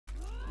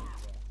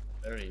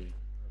Very,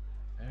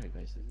 very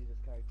basic.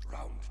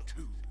 Round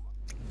 2.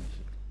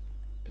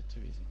 Bit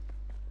too easy.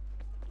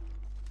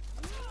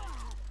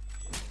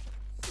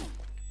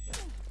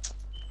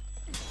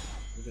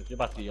 You're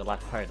about to get your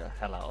life parried the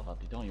hell out of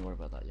Abby. Don't you worry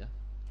about that, yeah?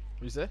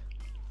 What you say?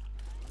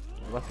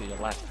 You're about to get your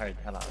life parried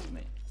the hell out of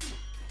me.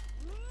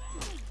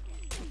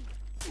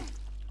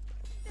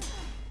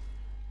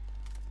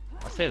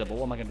 I say that, but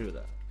what am I gonna do with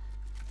that?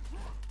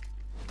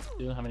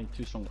 You don't have any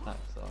too strong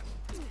attacks, so.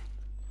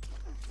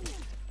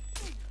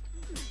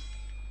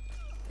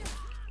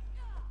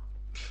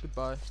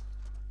 Goodbye.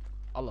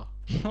 Allah.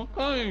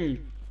 Okay.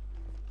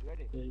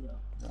 Ready? There you go.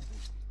 Yeah.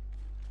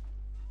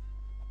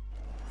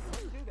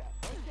 Don't do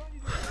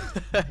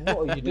that. Don't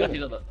What are you doing?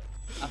 You know that.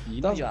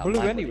 You That's you're out blue of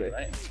line anyway.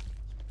 already, right?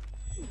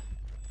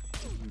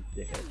 You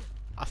dickhead.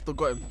 I still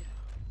got him.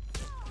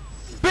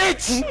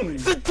 Bitch!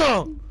 Sit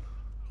down!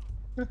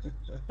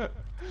 I'll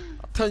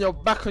turn your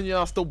back on you and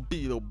I'll still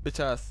beat you, little bitch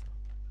ass.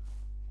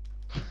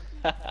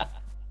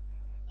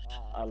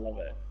 I love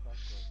it.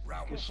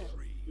 Round 3.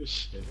 Good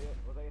shit.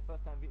 Was that your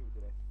first time beating me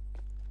today?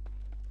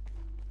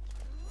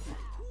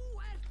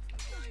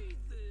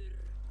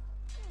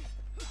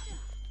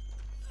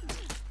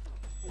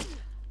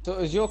 So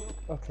is your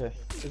okay?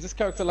 Is this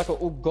character like a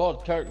oh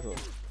god character?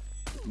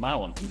 My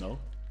one, you know.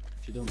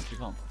 She don't, she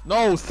can't.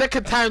 No,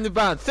 second time,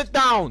 Liban. Sit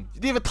down.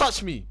 You didn't even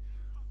touch me.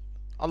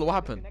 Allah, what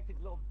happened? Connected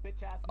little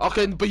bitch ass.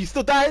 Okay, but you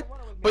still died.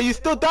 But you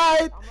still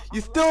died.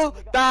 You still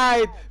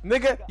died,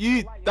 nigga.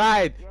 You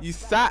died. You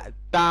sat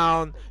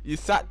down. You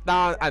sat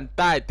down and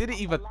died. Didn't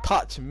even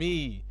touch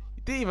me.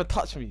 You didn't even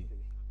touch me.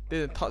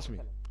 Didn't touch me.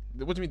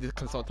 What do you mean the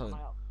consultant?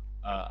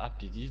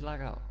 Abdi, did you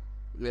lag out?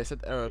 Yeah, I said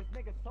error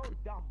This nigga's so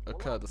dumb.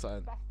 occurred or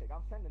something. Spastic,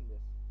 I'm sending this.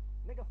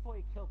 Nigga thought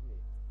he killed me.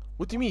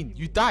 What do you mean?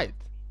 You died.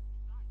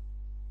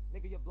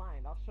 Nigga, you're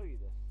blind. I'll show you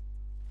this.